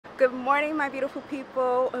Good morning, my beautiful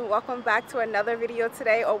people, and welcome back to another video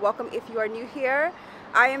today, or welcome if you are new here.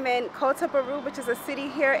 I am in Kota Bharu, which is a city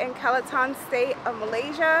here in Kelantan state of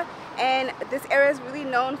Malaysia, and this area is really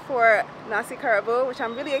known for Nasi Kerabu, which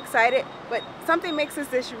I'm really excited, but something makes this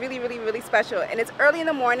dish really special, and it's early in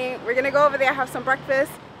the morning. We're gonna go over there, have some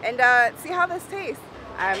breakfast, and see how this tastes.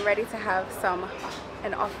 I'm ready to have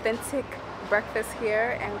an authentic breakfast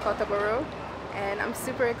here in Kota Bharu, and I'm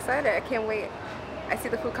super excited. I can't wait. I see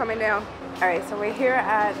the food coming down. All right, so we're here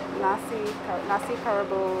at Nasi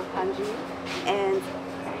Kerabu Kanji, and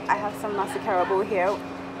I have some Nasi Kerabu here.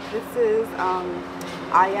 This is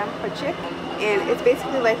ayam percik, and it's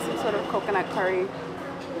basically like some sort of coconut curry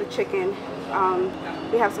with chicken.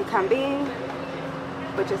 We have some kambing,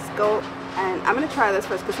 which is goat, and I'm gonna try this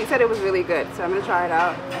first because he said it was really good, so I'm gonna try it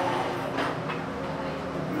out.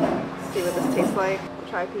 See what this tastes like. I'll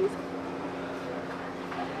try a piece.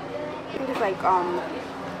 I think it's like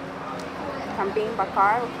kambing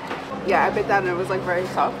bakar. Yeah, I bit that and it was like very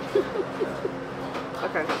soft.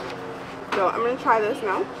 Okay, so I'm gonna try this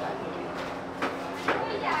now.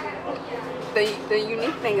 The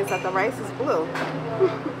unique thing is that the rice is blue,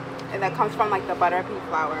 and that comes from like the butter pea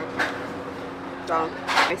flour. So,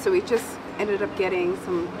 okay, so we just ended up getting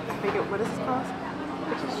some. I forget what is this called.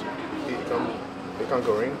 Ikan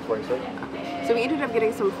goreng, that's what I said. So we ended up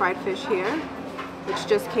getting some fried fish here, which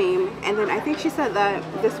just came, and then I think she said that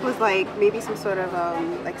this was like maybe some sort of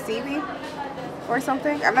like seaweed or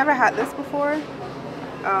something. I've never had this before.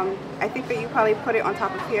 I think that you probably put it on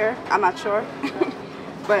top of here. I'm not sure.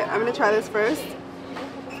 But I'm gonna try this first.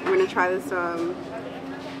 I'm gonna try this,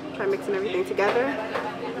 try mixing everything together.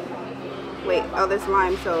 Wait, oh, there's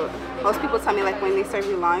lime. So most people tell me like when they serve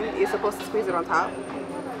you lime, you're supposed to squeeze it on top.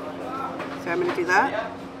 So I'm gonna do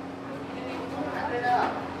that.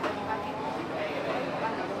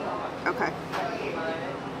 Okay.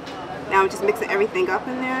 Now I'm just mixing everything up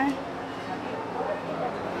in there.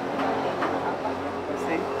 Let's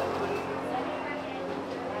see.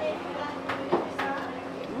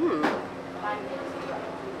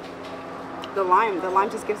 The lime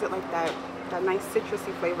just gives it like that nice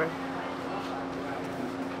citrusy flavor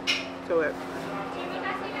to it.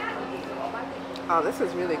 Oh, this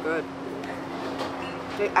is really good.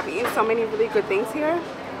 I've eaten so many really good things here.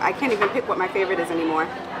 I can't even pick what my favorite is anymore.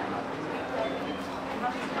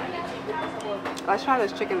 Let's try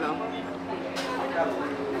this chicken though.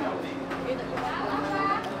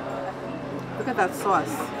 Look at that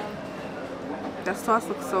sauce. That sauce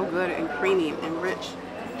looks so good and creamy and rich.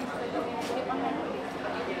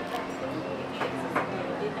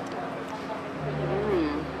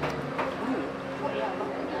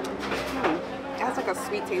 It has like a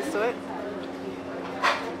sweet taste to it.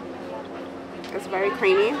 It's very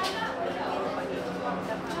creamy.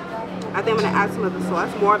 I think I'm gonna add some of the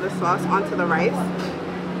sauce, more of the sauce onto the rice.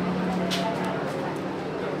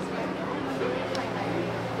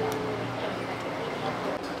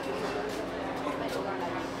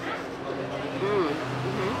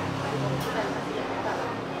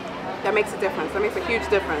 That makes a difference. That makes a huge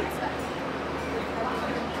difference.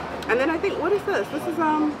 And then I think, what is this? This is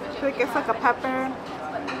I guess like a pepper.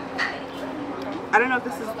 I don't know if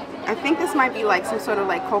this is, I think this might be like some sort of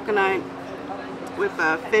like coconut with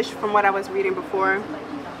fish from what I was reading before.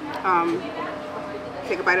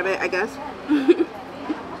 Take a bite of it, I guess.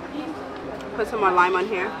 Put some more lime on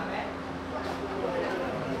here.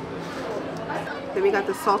 Then we got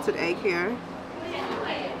the salted egg here.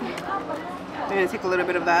 I'm gonna take a little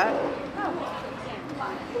bit of that.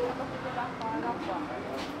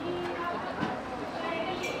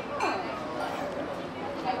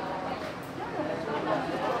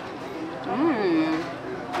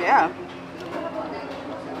 Yeah.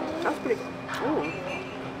 That's pretty good.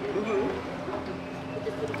 Ooh.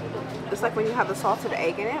 It's like when you have the salted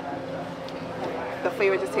egg in it, the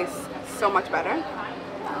flavor just tastes so much better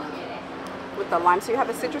with the lime. So you have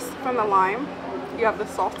the citrus from the lime, you have the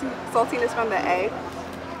saltiness from the egg,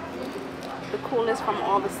 the coolness from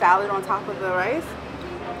all the salad on top of the rice,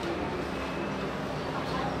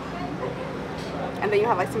 and then you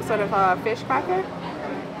have like some sort of fish cracker.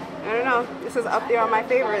 I don't know, this is up there on my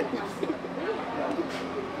favorite.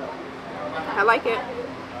 I like it.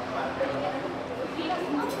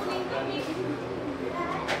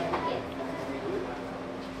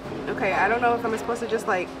 Okay, I don't know if I'm supposed to just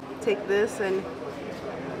like take this and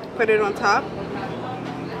put it on top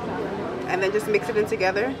and then just mix it in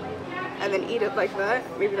together and then eat it like that.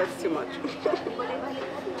 Maybe that's too much.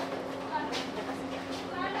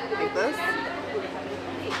 Like this.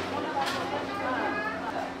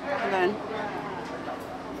 And then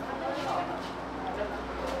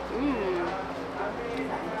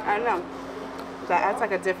I don't know. That adds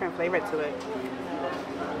like a different flavor to it.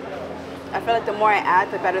 I feel like the more I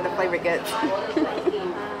add, the better the flavor gets.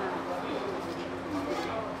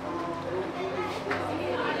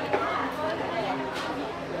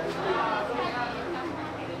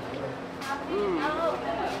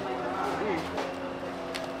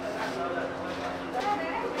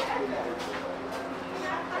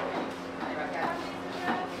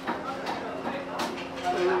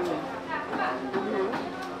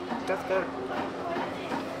 That's good.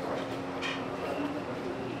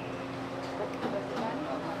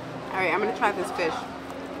 Alright, I'm gonna try this fish.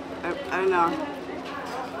 I don't know.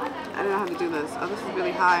 I don't know how to do this. Oh, this is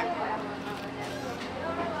really high.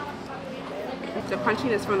 The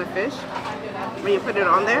crunchiness from the fish when you put it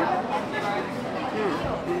on there.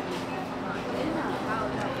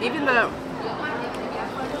 Even the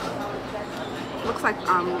looks like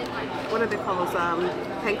what do they call those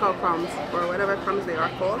panko crumbs or whatever crumbs they are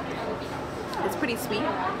called. It's pretty sweet.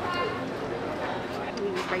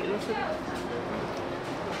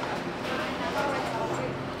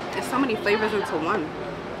 There's so many flavors into one.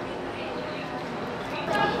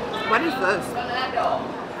 What is this?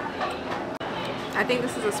 I think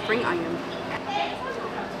this is a spring onion,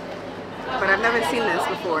 but I've never seen this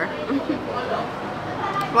before.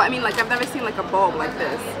 Well, I mean, like, I've never seen like a bulb like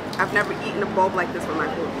this. I've never eaten a bulb like this with my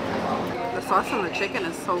food. The sauce on the chicken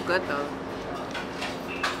is so good though.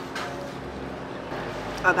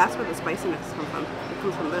 Oh, that's where the spiciness comes from. It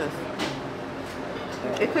comes from this.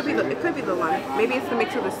 It could be the lime. Maybe it's the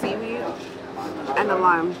mix of the seaweed and the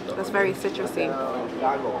lime. That's very citrusy.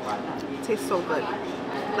 It tastes so good.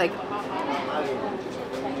 Like,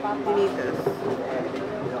 you need this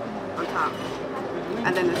on top,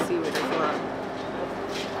 and then the seaweed as well.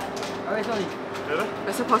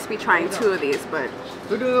 We're supposed to be trying 2 of these, but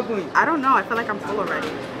I don't know. I feel like I'm full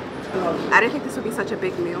already. I didn't think this would be such a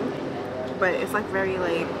big meal, but it's like very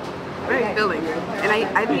filling. And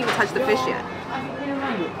I didn't even touch the fish yet.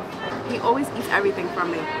 He always eats everything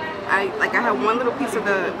from me. I had one little piece of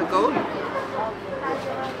the goat.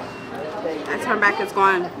 I turn back, it's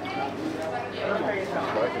gone.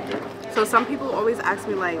 So some people always ask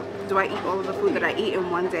me, like, do I eat all of the food that I eat in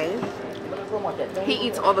one day? He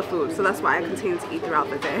eats all the food, so that's why I continue to eat throughout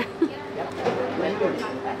the day.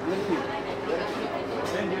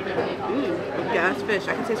 Yeah, that's fish.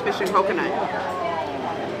 I can taste fish and coconut.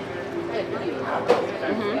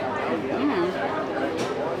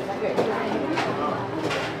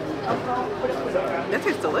 That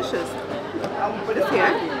tastes delicious. This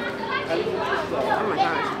here? Oh my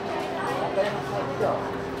gosh.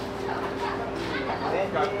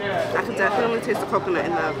 I can definitely taste the coconut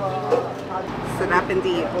in the sedap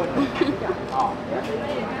indeed.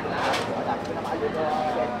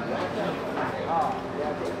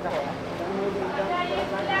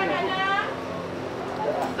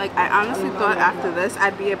 Like, I honestly thought after this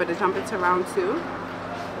I'd be able to jump into round 2,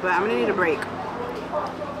 but I'm gonna need a break.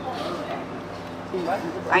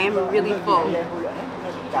 I am really full.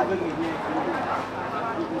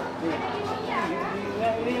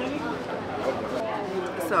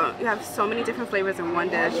 So you have so many different flavors in one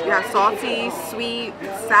dish. You have salty, sweet,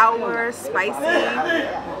 sour, spicy.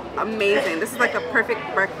 Amazing. This is like a perfect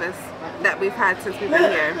breakfast that we've had since we've been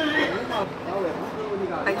here.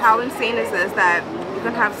 Like, how insane is this that you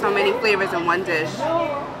can have so many flavors in one dish?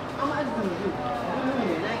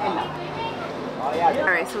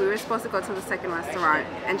 Alright, so we were supposed to go to the second restaurant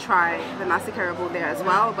and try the Nasi Kerabu there as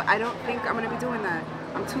well, but I don't think I'm going to be doing that.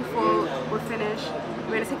 I'm too full. We're finished.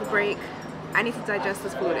 We're going to take a break. I need to digest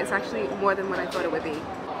this food. It's actually more than what I thought it would be.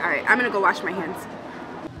 Alright, I'm going to go wash my hands.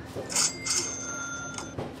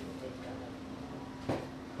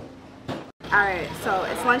 Alright, so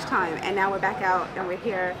it's lunchtime and now we're back out and we're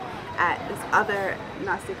here at this other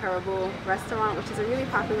Nasi Kerabu restaurant, which is a really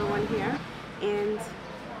popular one here. And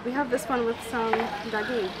we have this one with some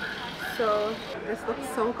daging. So this looks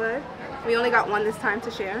so good. We only got one this time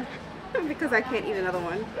to share because I can't eat another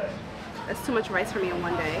one. That's too much rice for me in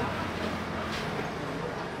one day.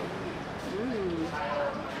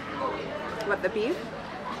 What, the beef?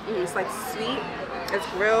 It's like sweet. It's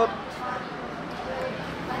grilled.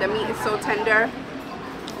 The meat is so tender.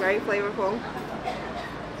 Very flavorful.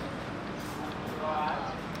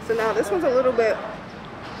 So now this one's a little bit,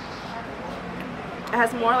 it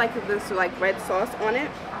has more like this like red sauce on it.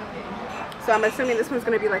 So I'm assuming this one's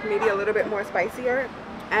gonna be like maybe a little bit more spicier.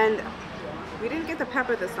 And we didn't get the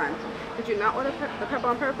pepper this time. Did you not order the pepper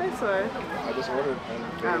on purpose, or? I just ordered.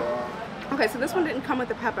 Okay, so this one didn't come with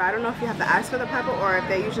the pepper. I don't know if you have to ask for the pepper or if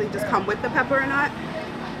they usually just come with the pepper or not.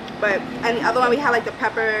 But, and the other one we had like the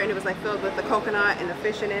pepper and it was like filled with the coconut and the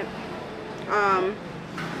fish in it.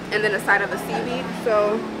 and then a side of the seaweed.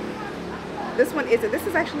 So this one isn't. This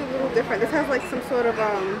is actually a little different. This has like some sort of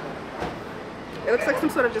it looks like some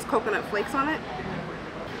sort of just coconut flakes on it.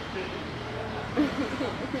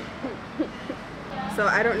 So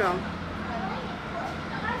I don't know.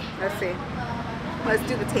 Let's see. Let's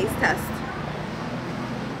do the taste test.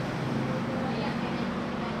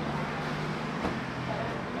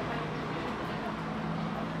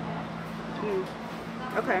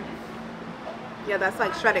 Okay. Yeah, that's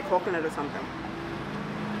like shredded coconut or something.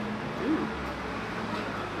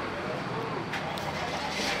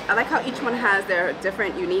 I like how each one has their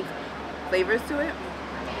different unique flavors to it.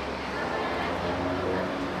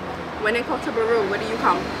 When in Kota Bharu, where do you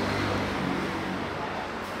come?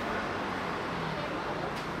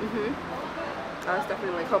 Oh, it's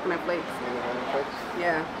definitely like coconut flakes.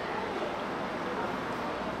 Yeah.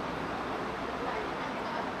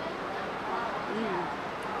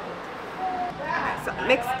 So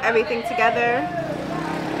mix everything together,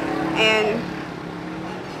 and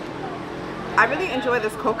I really enjoy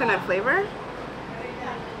this coconut flavor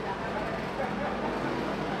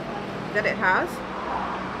that it has.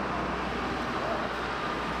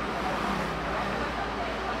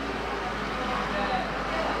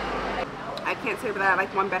 I can't say that I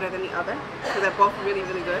like one better than the other because they're both really,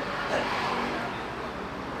 really good.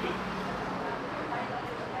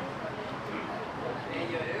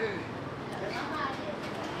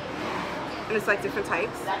 And it's like different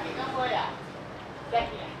types.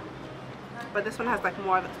 But this one has like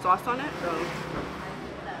more of the sauce on it, so.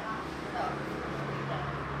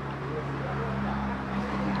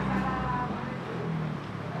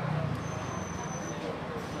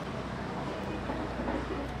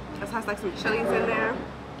 This has like some chilies in there.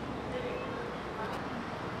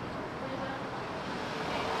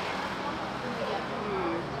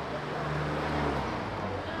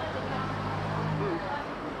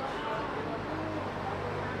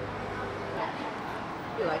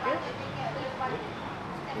 You like it?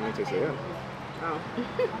 Let me taste it, yeah. Oh.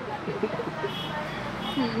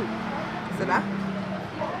 Sedap?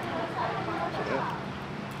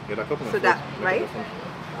 Yeah, that coconut Sedap, flakes, right? difference.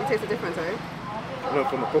 You taste the difference, right? No,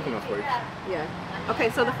 from the coconut flakes. Yeah. Okay,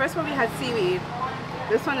 so the first one we had seaweed.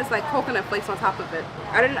 This one is like coconut flakes on top of it.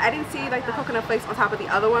 I didn't see like the coconut flakes on top of the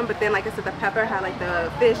other one, but then like I said, the pepper had like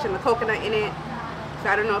the fish and the coconut in it. So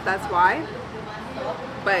I don't know if that's why.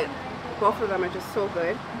 But both of them are just so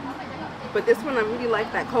good. But this one I really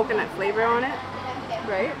like that coconut flavor on it,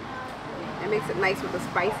 right? It makes it nice with the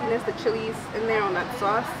spiciness, the chilies in there on that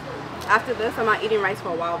sauce. After this, I'm not eating rice for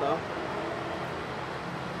a while though.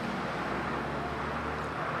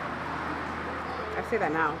 I say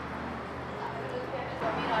that now.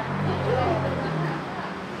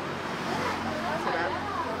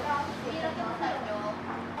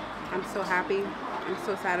 I'm so happy. I'm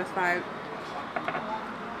so satisfied.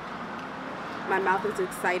 My mouth is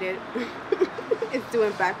excited. It's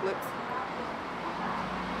doing backflips.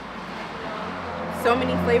 So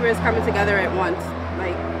many flavors coming together at once.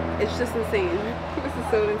 Like, it's just insane. This is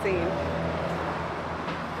so insane.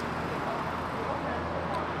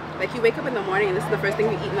 Like, you wake up in the morning and this is the first thing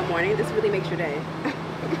you eat in the morning. This really makes your day.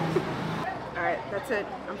 Alright, that's it.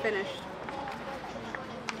 I'm finished.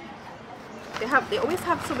 They always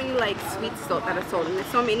have so many like sweets that are sold, and there's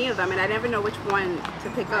so many of them, and I never know which one to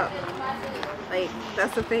pick up. Like,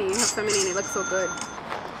 that's the thing, you have so many and they look so good.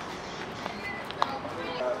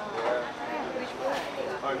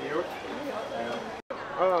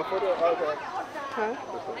 Huh?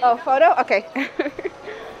 Oh, photo? Okay.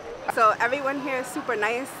 So everyone here is super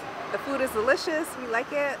nice. The food is delicious. We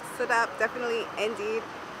like it. Sedap, definitely, indeed.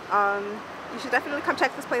 You should definitely come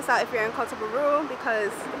check this place out if you're in Kota Bharu,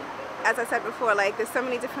 because as I said before, like, there's so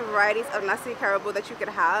many different varieties of Nasi Kerabu that you could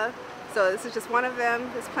have. So this is just one of them.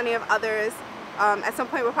 There's plenty of others. At some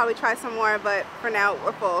point we'll probably try some more, but for now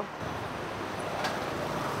we're full.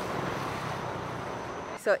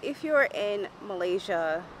 So if you're in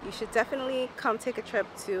Malaysia, you should definitely come take a trip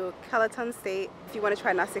to Kelantan State if you want to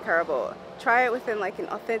try Nasi Kerabu. Try it within like an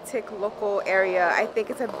authentic local area. I think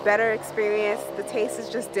it's a better experience. The taste is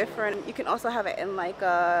just different. You can also have it in like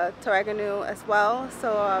Terengganu as well.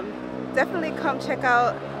 So definitely come check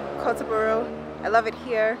out Kota Bharu. I love it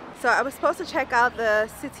here. So I was supposed to check out the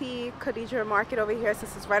City Khadija market over here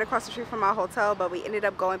since it's right across the street from our hotel, but we ended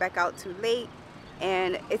up going back out too late.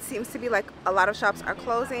 And it seems to be like a lot of shops are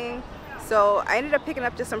closing. So I ended up picking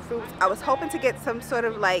up just some fruits. I was hoping to get some sort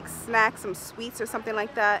of like snack, some sweets or something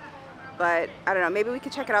like that. But I don't know, maybe we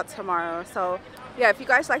can check it out tomorrow. So yeah, if you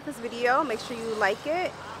guys like this video, make sure you like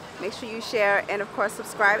it. Make sure you share and of course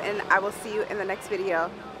subscribe, and I will see you in the next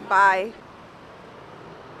video. Bye.